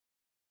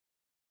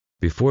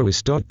Before we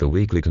start the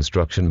weekly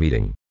construction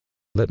meeting,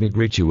 let me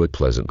greet you a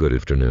pleasant good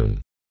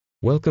afternoon.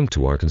 Welcome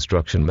to our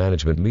construction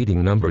management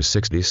meeting number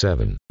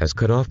 67, as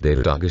cutoff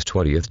dated August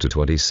 20th to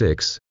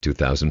 26,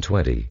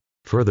 2020.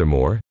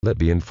 Furthermore, let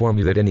me inform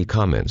you that any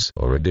comments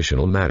or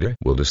additional matter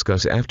we'll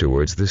discuss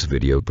afterwards this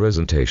video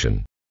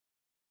presentation.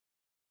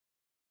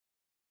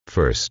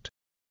 First,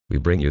 we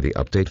bring you the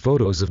update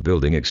photos of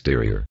building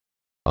exterior.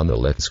 On the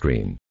left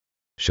screen,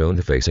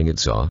 shown facing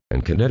Itsaw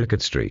and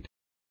Connecticut Street.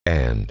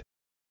 And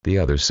the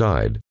other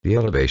side, the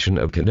elevation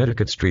of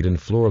Connecticut Street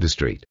and Florida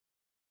Street.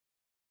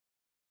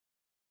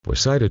 For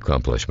site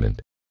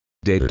accomplishment,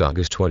 dated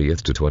August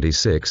 20th to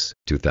 26,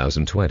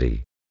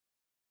 2020.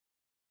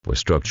 For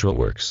structural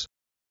works,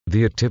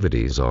 the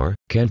activities are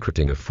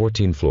concreting of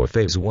 14th-floor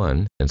Phase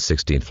 1 and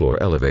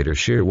 16th-floor elevator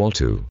shear wall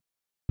 2.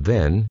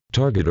 Then,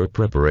 target or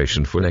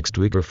preparation for next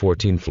week are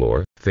 14th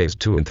floor, Phase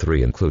 2 and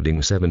 3 including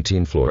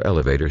 17th floor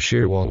elevator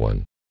shear wall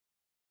 1.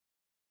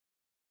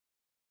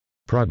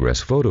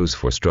 Progress photos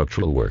for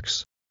structural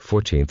works,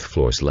 14th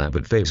floor slab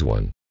at Phase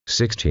 1,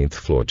 16th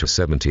floor to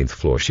 17th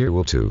floor shear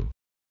wall 2.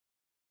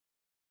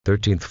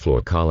 13th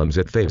floor columns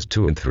at Phase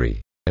 2 and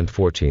 3, and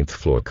 14th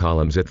floor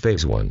columns at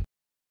Phase 1.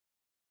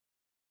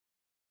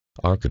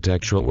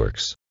 Architectural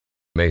works.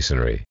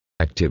 Masonry.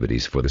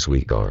 Activities for this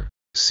week are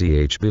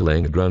CHB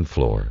laying at ground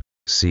floor,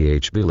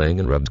 CHB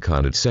laying and rubbed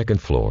con at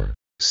second floor,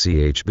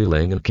 CHB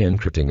laying and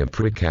concreting and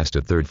precast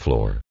at third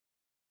floor.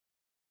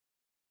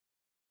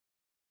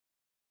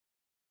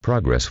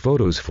 Progress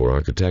photos for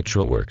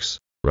architectural works.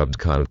 Rubbed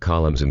con of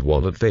columns and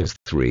wall at Phase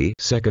 3,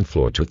 second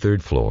floor to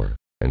third floor,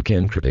 and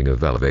concreting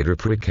of elevator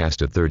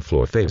precast at third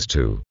floor Phase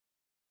 2.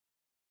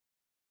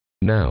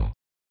 Now,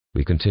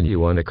 we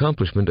continue on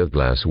accomplishment of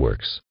glass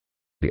works.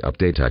 The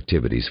update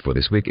activities for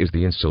this week is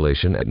the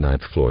installation at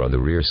 9th floor on the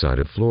rear side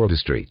of Florida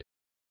Street,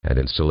 and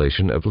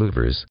installation of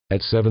louvers at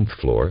 7th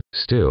floor,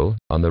 still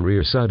on the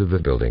rear side of the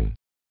building.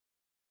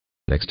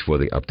 Next for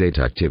the update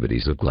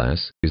activities of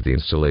glass is the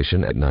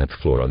installation at 9th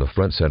floor on the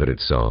front side at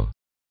Itsaw,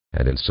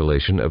 and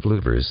installation of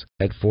louvers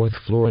at 4th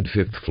floor and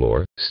 5th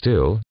floor,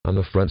 still on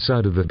the front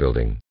side of the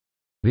building.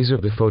 These are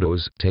the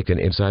photos taken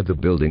inside the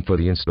building for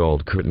the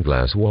installed curtain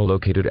glass wall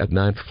located at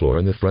 9th floor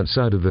on the front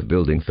side of the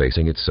building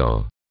facing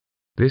Itsaw.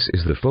 This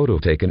is the photo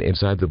taken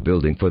inside the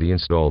building for the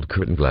installed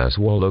curtain glass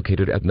wall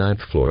located at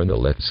 9th floor on the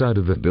left side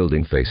of the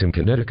building facing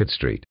Connecticut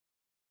Street.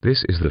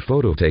 This is the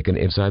photo taken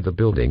inside the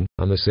building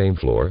on the same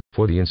floor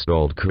for the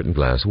installed curtain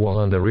glass wall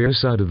on the rear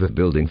side of the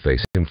building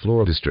facing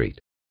Florida Street.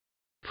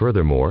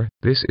 Furthermore,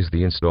 this is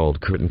the installed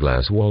curtain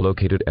glass wall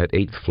located at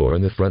 8th floor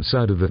on the front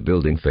side of the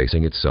building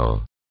facing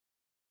Itsaw.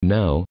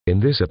 Now, in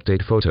this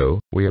update photo,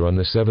 we are on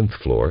the 7th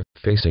floor,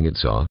 facing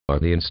Itsaw, are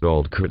the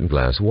installed curtain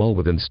glass wall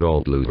with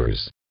installed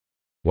louvers.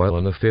 While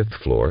on the 5th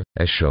floor,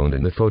 as shown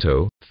in the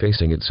photo,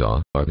 facing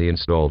Itsaw, are the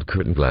installed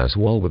curtain glass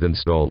wall with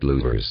installed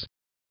louvers.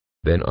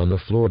 Then on the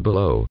floor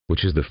below,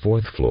 which is the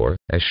 4th floor,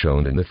 as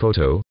shown in the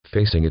photo,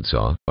 facing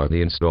Itsaw, are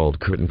the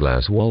installed curtain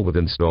glass wall with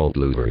installed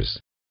louvers.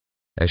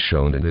 As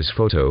shown in this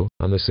photo,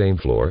 on the same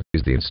floor,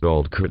 is the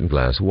installed curtain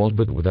glass wall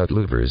but without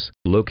louvers,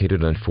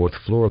 located on 4th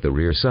floor at the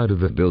rear side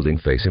of the building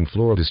facing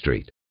Florida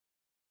Street.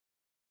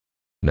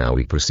 Now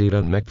we proceed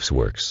on MEPS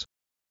works.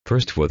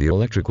 First for the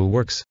electrical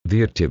works,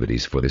 the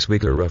activities for this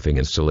week are roughing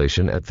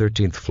installation at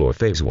 13th floor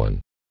Phase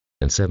 1,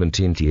 and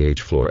 17th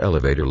floor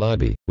elevator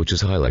lobby, which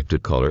is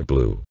highlighted color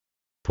blue.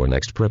 For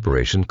next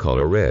preparation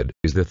color red,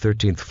 is the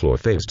 13th floor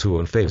Phase 2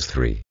 and Phase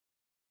 3.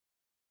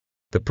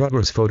 The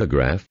progress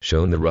photograph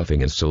shown the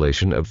roughing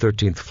installation of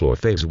 13th floor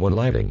Phase 1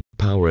 lighting,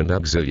 power and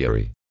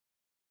auxiliary.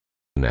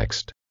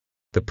 Next,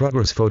 the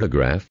progress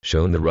photograph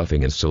shown the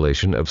roughing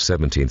installation of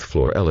 17th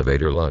floor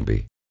elevator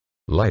lobby,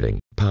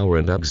 lighting, power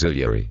and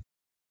auxiliary.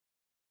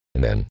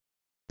 And then,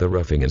 the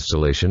roughing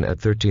installation at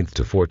 13th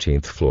to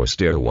 14th floor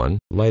stair 1,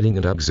 lighting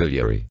and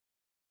auxiliary.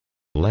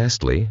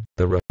 Lastly,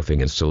 the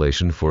roughing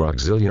installation for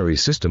auxiliary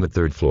system at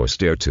 3rd floor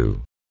stair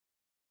 2.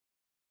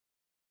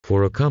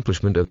 For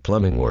accomplishment of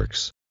plumbing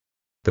works,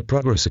 the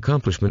progress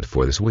accomplishment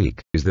for this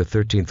week is the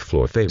 13th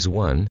floor Phase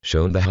 1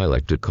 shown the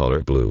highlighted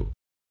color blue.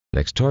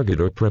 Next target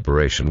or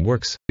preparation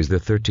works is the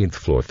 13th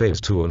floor Phase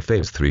 2 and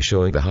Phase 3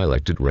 showing the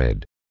highlighted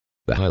red.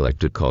 The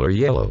highlighted color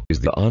yellow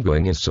is the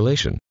ongoing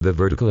installation, the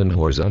vertical and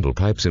horizontal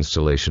pipes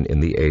installation in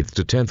the 8th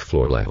to 10th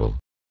floor level.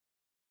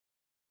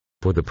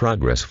 For the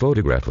progress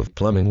photograph of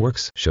plumbing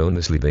works shown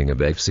the sleeving of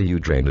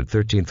FCU drain at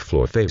 13th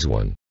floor Phase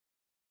 1.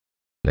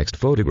 Next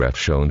photograph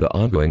shown the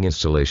ongoing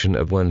installation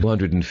of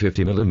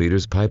 150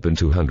 mm pipe and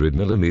 200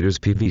 mm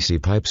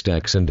PVC pipe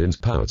stacks and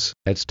inspouts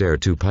at stair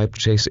 2 pipe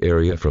chase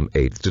area from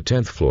 8th to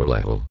 10th floor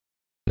level.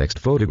 Next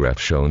photograph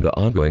shown the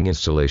ongoing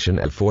installation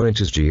at 4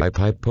 inches GI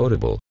pipe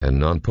potable and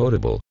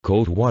non-potable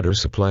cold water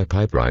supply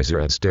pipe riser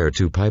at stair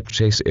 2 pipe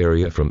chase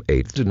area from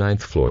 8th to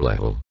 9th floor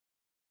level.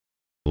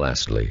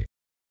 Lastly,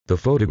 the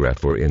photograph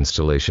for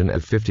installation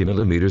at 50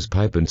 mm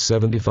pipe and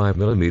 75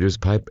 mm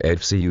pipe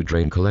FCU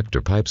drain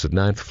collector pipes at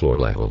 9th floor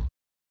level.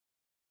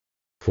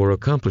 For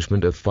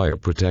accomplishment of fire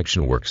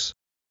protection works,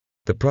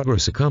 the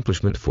progress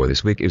accomplishment for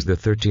this week is the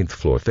 13th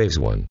floor Phase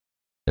 1,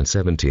 and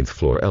 17th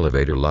floor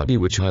elevator lobby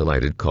which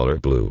highlighted color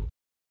blue.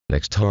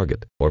 Next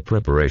target, or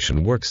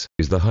preparation works,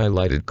 is the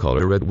highlighted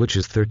color red which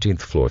is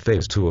 13th floor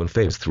phase 2 and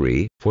phase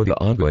 3, for the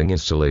ongoing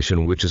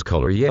installation which is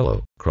color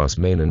yellow, cross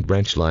main and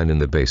branch line in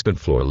the basement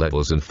floor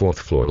levels and 4th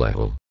floor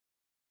level.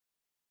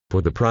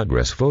 For the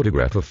progress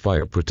photograph of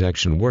fire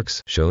protection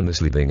works shown the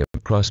sleeving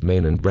of cross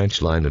main and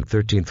branch line in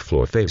 13th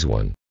floor phase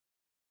 1.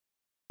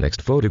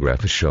 Next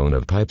photograph is shown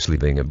of pipe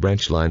sleeving of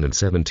branch line in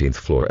 17th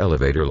floor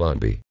elevator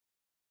lobby.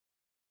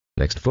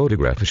 Next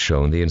photograph is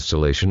shown the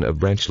installation of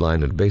branch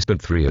line in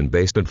basement 3 and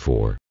basement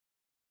 4.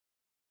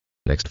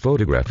 Next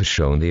photograph is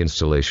shown the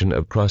installation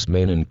of cross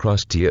main and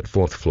cross T at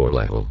 4th floor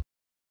level.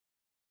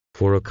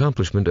 For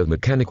accomplishment of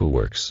mechanical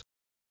works.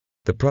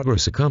 The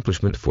progress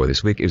accomplishment for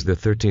this week is the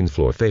 13th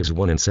floor phase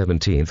 1 and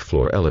 17th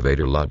floor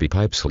elevator lobby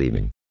pipe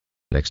sleeving.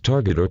 Next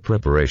target or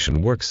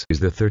preparation works is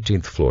the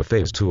 13th floor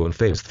phase 2 and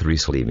phase 3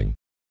 sleeving.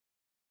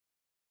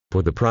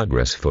 For the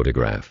progress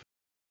photograph.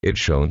 It's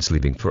shown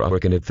sleeving for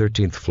Arkin at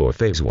 13th floor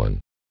phase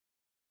 1.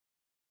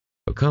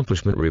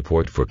 Accomplishment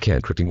report for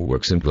concreting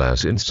works and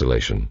glass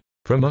installation,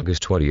 from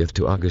August 20th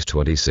to August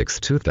 26,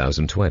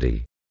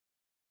 2020.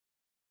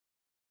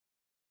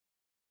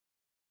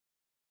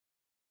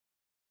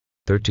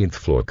 13th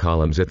floor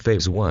columns at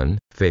phase 1,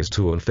 phase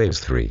 2 and phase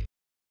 3.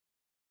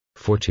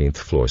 14th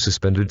floor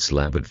suspended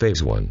slab at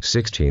phase 1,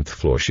 16th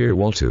floor shear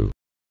wall 2.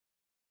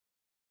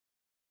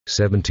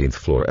 17th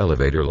floor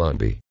elevator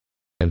lobby.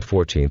 And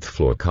 14th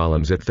floor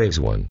columns at phase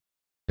 1.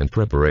 And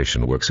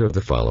preparation works are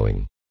the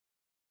following.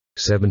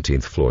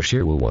 17th floor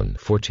shear wall 1,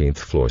 14th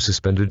floor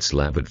suspended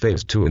slab at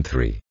phase 2 and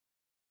 3.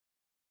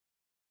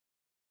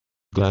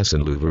 Glass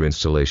and louver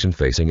installation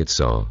facing its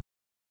saw.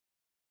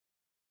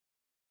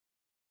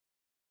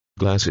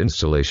 Glass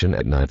installation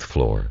at 9th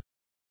floor.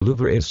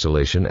 Louver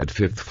installation at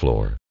 5th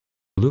floor.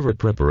 Louver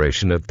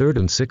preparation at 3rd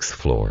and 6th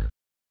floor.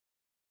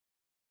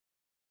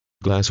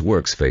 Glass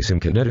works facing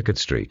Connecticut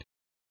Street.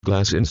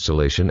 Glass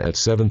installation at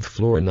 7th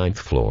floor and 9th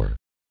floor.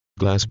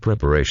 Glass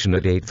preparation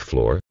at 8th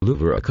floor,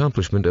 louver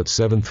accomplishment at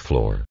 7th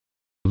floor.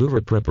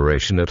 Louver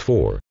preparation at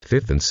 4th,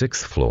 5th and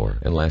 6th floor.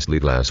 And lastly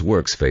glass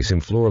works facing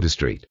Florida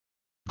Street.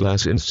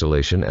 Glass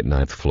installation at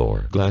 9th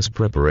floor. Glass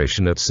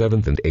preparation at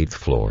 7th and 8th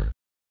floor.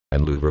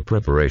 And louver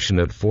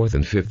preparation at 4th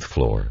and 5th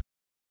floor.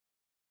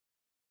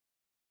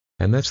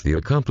 And that's the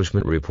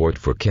accomplishment report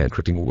for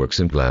concreting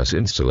works and glass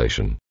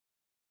installation.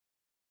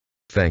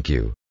 Thank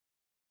you.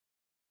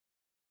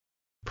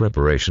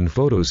 Preparation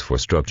photos for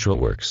structural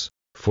works,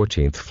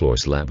 14th floor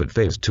slab at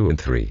phase 2 and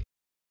 3.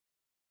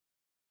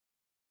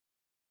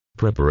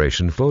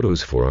 Preparation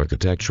photos for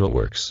architectural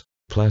works,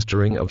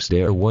 plastering of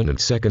stair 1 and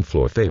 2nd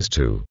floor phase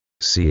 2,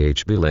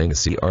 CHB laying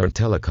CR and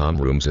telecom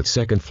rooms at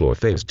 2nd floor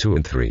phase 2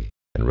 and 3,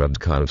 and rubbed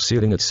cot of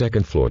ceiling at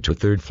 2nd floor to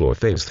 3rd floor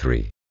phase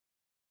 3.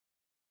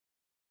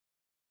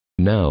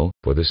 Now,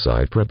 for the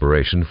side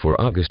preparation for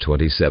August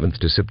 27th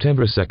to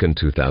September 2nd,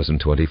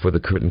 2020 for the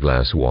curtain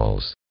glass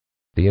walls.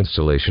 The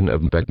installation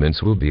of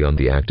embedments will be on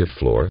the active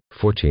floor,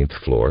 14th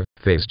floor,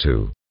 phase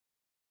 2.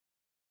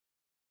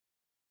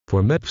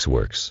 For MEPS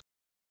works.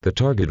 The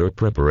target or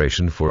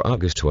preparation for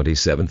August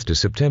 27th to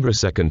September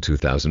 2nd,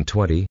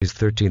 2020 is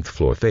 13th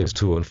floor phase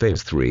 2 and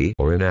phase 3,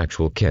 or in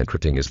actual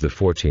concreting is the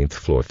 14th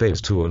floor phase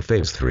 2 and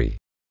phase 3.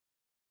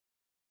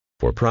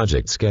 For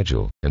project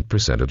schedule and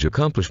percentage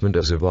accomplishment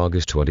as of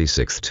August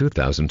 26,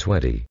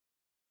 2020.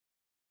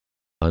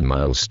 On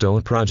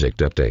milestone project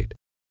update.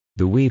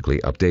 The weekly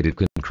updated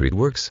concrete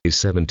works is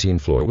 17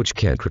 floor which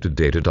concreted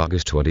dated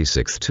August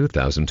 26,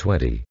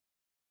 2020.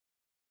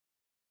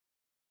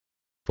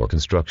 For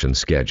construction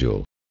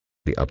schedule.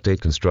 The update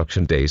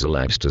construction days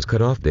elapsed as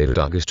cutoff dated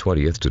August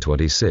 20th to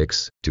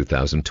 26,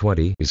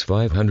 2020 is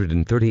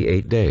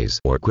 538 days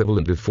or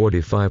equivalent to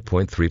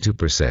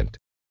 45.32%.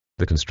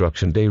 The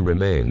construction day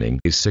remaining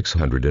is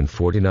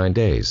 649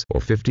 days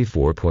or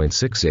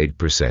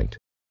 54.68%.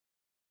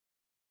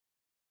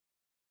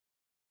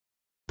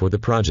 For the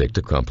project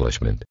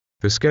accomplishment,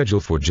 the schedule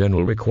for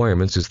general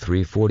requirements is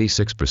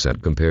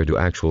 346% compared to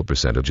actual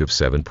percentage of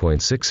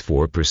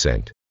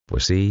 7.64%. For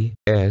C,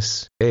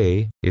 S,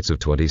 A, it's of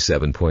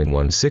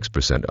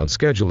 27.16% on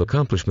schedule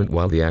accomplishment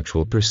while the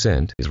actual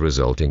percent is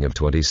resulting of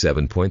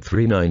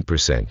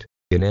 27.39%.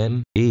 In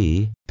M,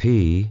 E,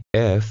 P,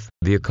 F,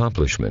 the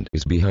accomplishment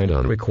is behind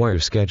on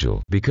required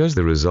schedule because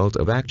the result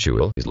of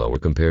actual is lower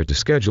compared to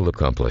schedule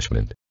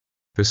accomplishment.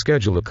 The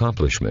schedule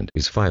accomplishment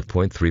is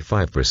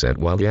 5.35%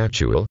 while the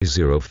actual is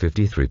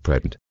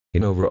 0.53%.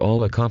 In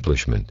overall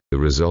accomplishment, the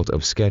result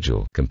of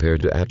schedule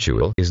compared to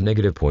actual is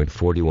negative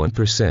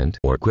 0.41%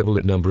 or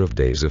equivalent number of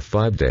days of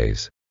 5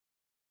 days.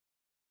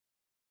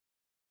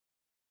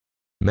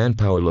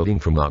 Manpower loading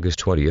from August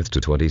 20th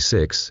to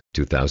 26,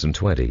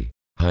 2020.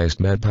 Highest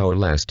manpower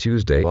last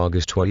Tuesday,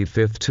 August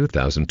 25th,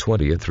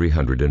 2020 at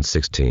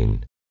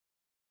 316.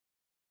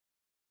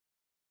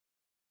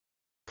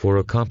 For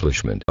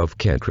accomplishment of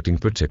concreting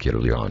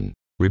particularly on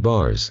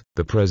rebars,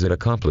 the present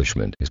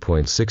accomplishment is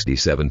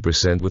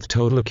 0.67% with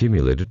total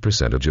accumulated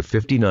percentage of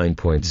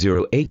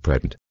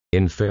 59.08%.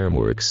 In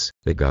Formworks,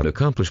 they got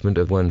accomplishment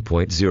of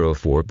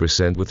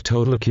 1.04% with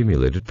total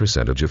accumulated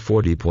percentage of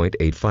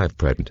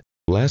 40.85%.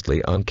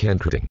 Lastly, on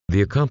concreting,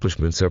 the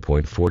accomplishments are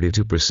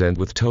 0.42%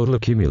 with total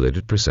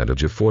accumulated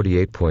percentage of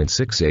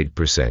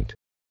 48.68%.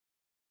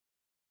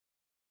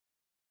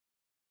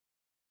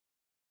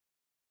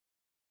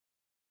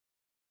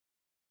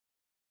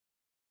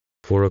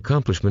 For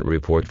accomplishment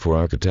report for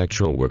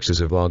architectural works as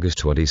of August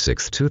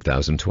 26,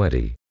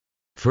 2020.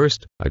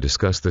 First, I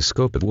discuss the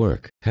scope of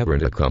work,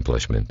 and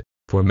accomplishment.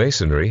 For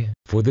masonry,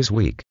 for this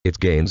week, it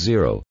gained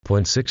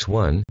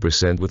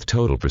 0.61% with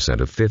total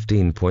percent of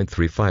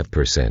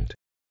 15.35%.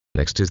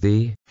 Next is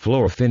the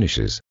floor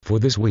finishes. For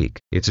this week,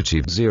 it's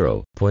achieved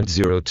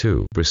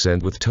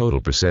 0.02% with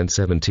total percent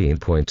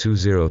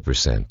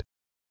 17.20%.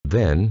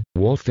 Then,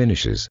 wall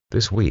finishes.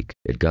 This week,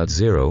 it got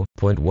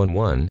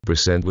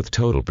 0.11% with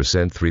total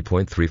percent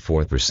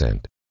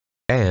 3.34%.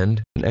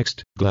 And,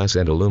 next, glass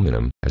and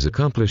aluminum, has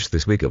accomplished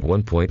this week of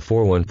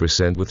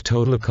 1.41% with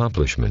total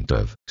accomplishment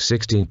of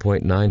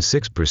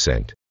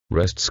 16.96%.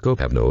 Rest scope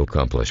have no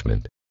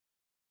accomplishment.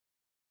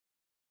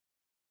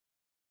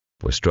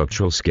 For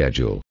structural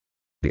schedule.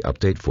 The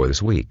update for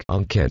this week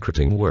on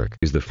concreting work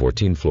is the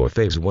 14th-floor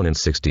Phase 1 and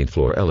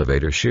 16th-floor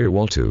elevator shear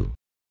wall 2.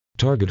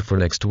 Target for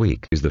next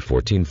week is the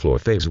 14th-floor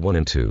Phase 1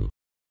 and 2,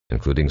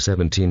 including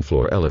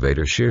 17th-floor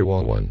elevator shear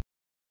wall 1.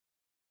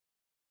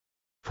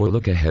 For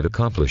look-ahead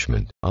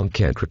accomplishment, on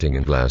concreting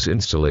and glass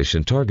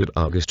installation target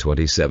August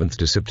 27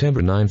 to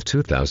September 9,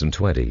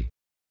 2020.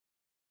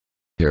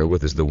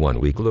 Herewith is the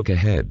one-week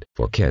look-ahead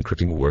for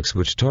concreting works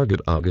which target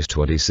August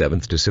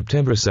 27 to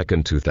September 2,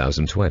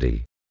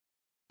 2020.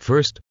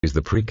 First is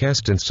the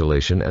precast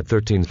installation at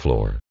 13th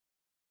floor,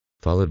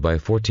 followed by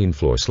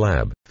 14th-floor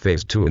slab,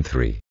 Phase 2 and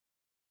 3,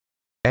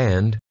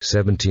 and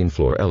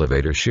 17th-floor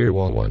elevator shear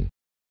wall 1.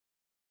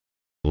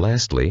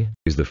 Lastly,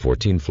 is the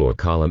 14th-floor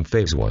column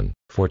Phase 1,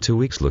 for 2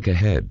 weeks look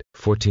ahead,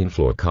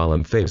 14th-floor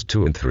column Phase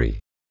 2 and 3.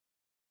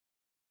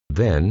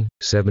 Then,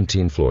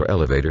 17th-floor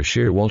elevator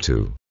shear wall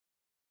 2.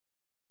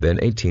 Then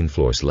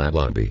 18th-floor slab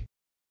lobby.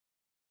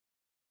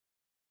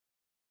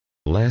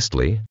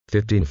 Lastly,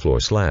 15th-floor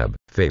slab,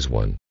 Phase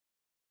 1.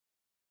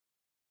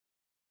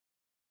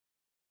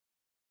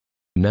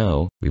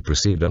 Now, we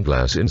proceed on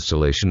glass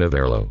installation of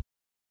airlow.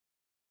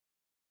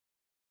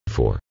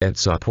 For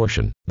ETSA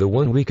portion, the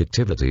one-week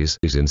activities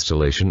is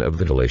installation of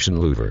ventilation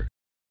louver.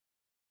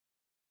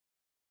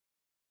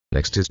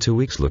 Next is 2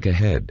 weeks look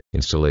ahead,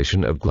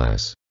 installation of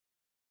glass.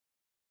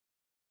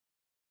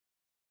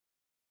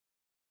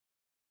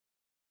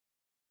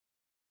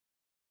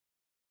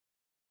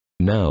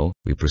 Now,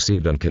 we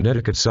proceed on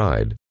Connecticut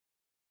side.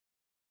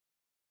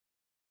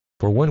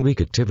 For 1 week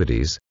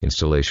activities,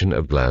 installation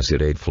of glass at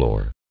 8th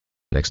floor.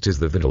 Next is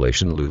the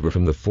ventilation louver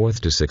from the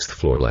 4th to 6th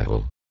floor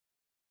level.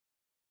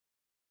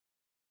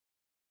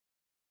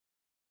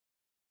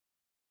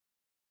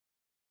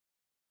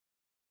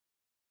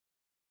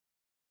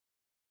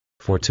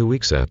 For 2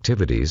 weeks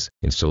activities,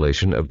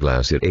 installation of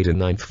glass at 8th and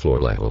 9th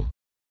floor level.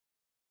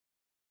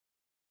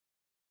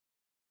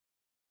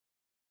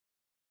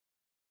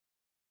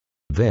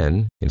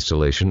 Then,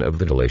 installation of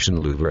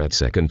ventilation louver at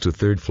 2nd to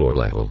 3rd floor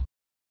level.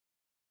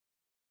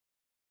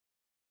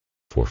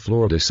 For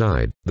Florida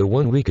side, the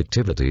 1 week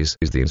activities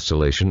is the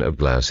installation of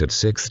glass at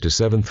 6th to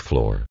 7th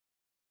floor.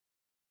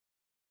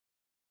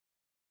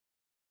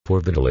 For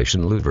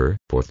ventilation louver,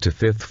 4th to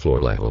 5th floor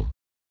level.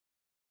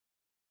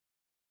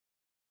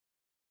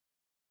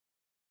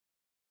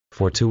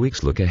 For 2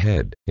 weeks look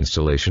ahead,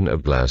 installation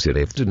of glass at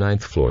 8th to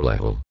 9th floor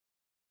level.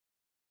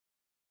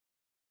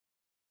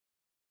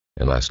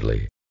 And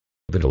lastly,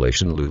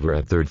 ventilation louver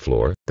at 3rd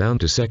floor, down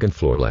to 2nd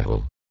floor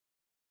level.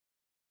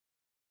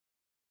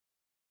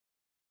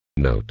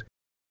 Note: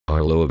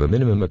 our low of a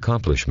minimum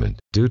accomplishment,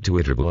 due to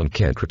interval on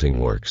concreting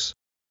works.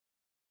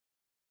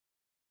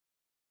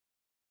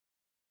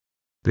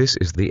 This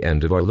is the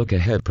end of our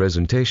look-ahead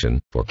presentation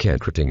for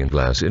concreting and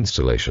glass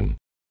installation.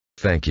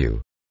 Thank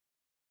you.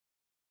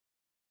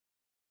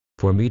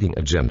 For meeting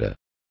agenda.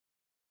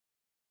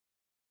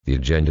 The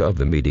agenda of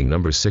the meeting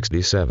number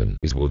 67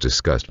 is we'll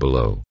discuss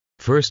below.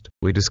 First,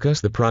 we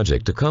discuss the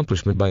project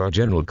accomplishment by our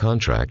general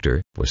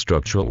contractor for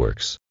structural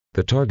works.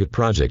 The target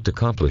project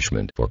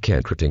accomplishment for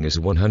concreting is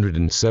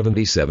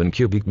 177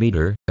 cubic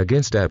meter,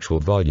 against actual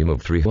volume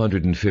of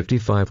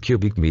 355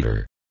 cubic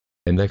meter.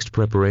 And next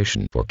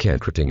preparation for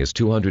concreting is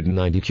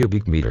 290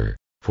 cubic meter.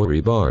 For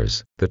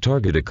rebars, the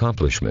target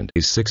accomplishment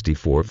is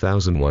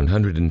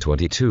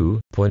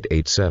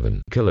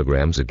 64,122.87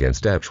 kilograms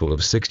against actual of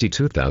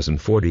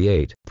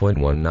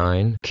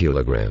 62,048.19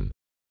 kilogram.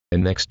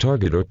 And next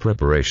target or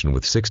preparation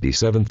with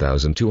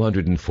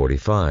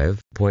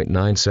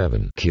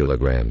 67,245.97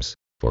 kilograms.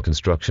 For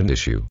construction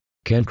issue,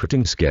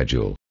 concreting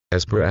schedule,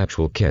 as per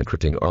actual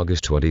concreting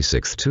August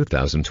 26,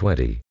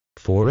 2020.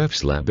 For F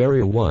slab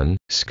area 1,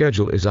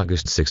 schedule is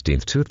August 16,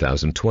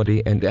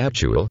 2020 and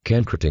actual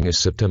concreting is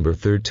September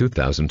 3,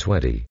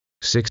 2020.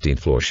 16th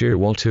floor shear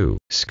wall 2,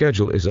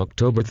 schedule is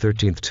October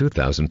 13,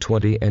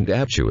 2020 and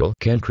actual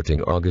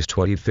concreting August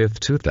 25,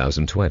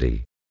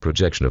 2020.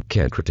 Projection of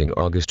concreting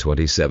August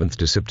 27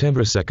 to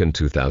September 2,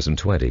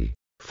 2020.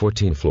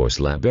 14 floor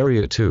slab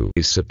area 2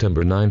 is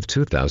September 9,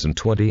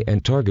 2020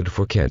 and target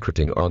for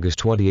concreting August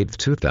 28,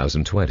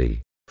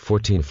 2020.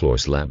 14 floor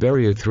slab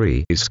area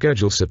 3 is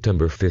scheduled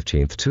September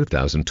 15,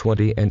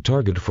 2020 and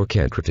target for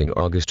concreting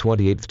August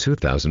 28,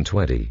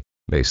 2020.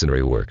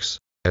 Masonry works.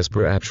 As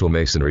per actual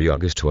masonry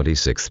August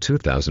 26,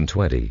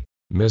 2020.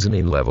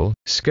 Mezzanine level,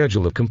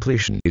 schedule of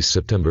completion is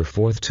September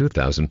 4,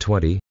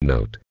 2020.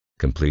 Note: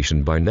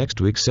 completion by next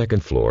week.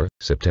 Second floor,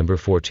 September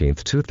 14,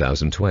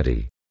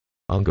 2020.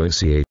 Ongoing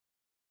CA.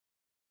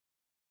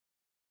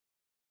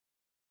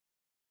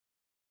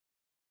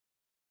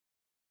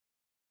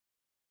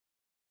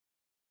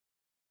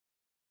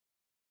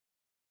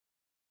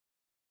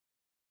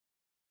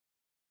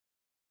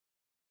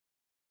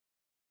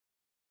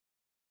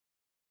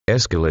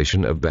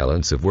 Escalation of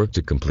balance of work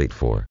to complete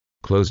 4.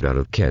 Closed out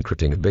of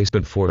concreting of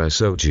basement 4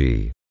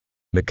 ISO-G.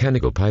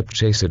 Mechanical pipe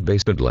chase at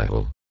basement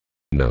level.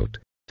 Note: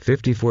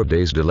 54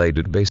 days delayed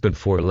at basement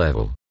 4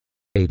 level.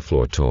 8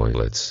 floor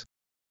toilets.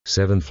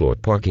 7 floor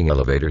parking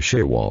elevator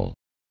shear wall.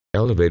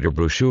 Elevator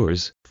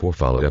brochures, 4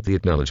 follow up the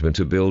acknowledgement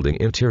to building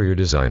interior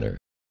designer.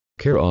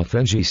 Care of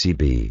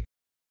NGCB.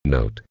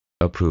 Note: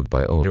 approved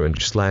by owner and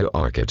GSLA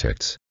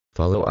architects.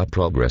 Follow up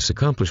progress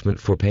accomplishment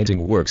for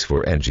painting works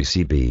for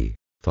NGCB.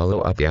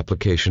 Follow up the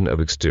application of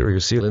exterior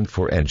sealant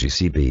for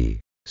NGCB.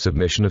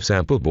 Submission of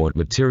sample board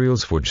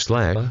materials for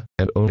GSLA,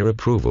 and owner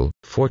approval,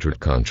 Fortran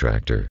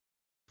contractor.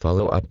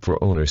 Follow up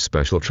for owner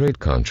special trade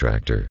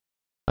contractor.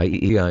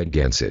 IEEI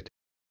Genset.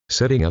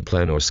 Setting up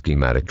plan or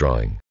schematic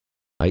drawing.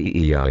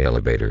 IEEI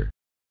elevator.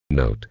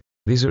 Note: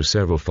 these are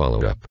several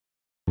follow-up.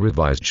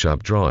 Revised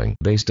shop drawing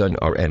based on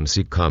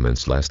RMC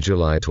comments last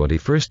July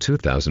 21,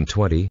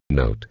 2020.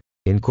 Note: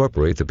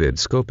 incorporate the bid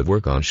scope of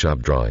work on shop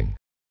drawing.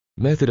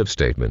 Method of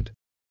statement.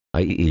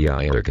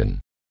 IEEI Erkin.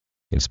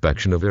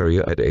 Inspection of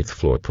area at 8th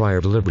floor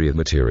prior delivery of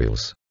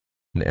materials.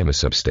 NEMA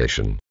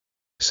substation.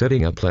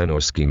 Setting up plan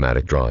or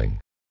schematic drawing.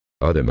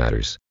 Other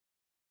matters.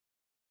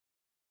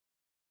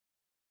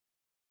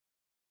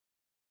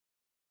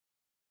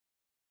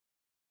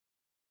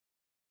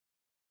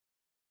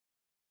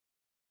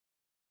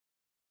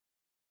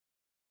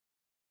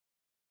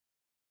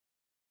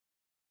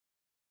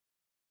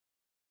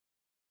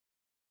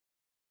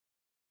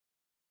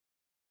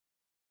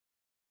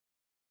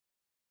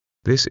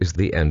 This is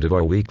the end of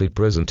our weekly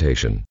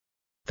presentation.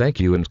 Thank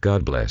you and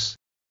God bless.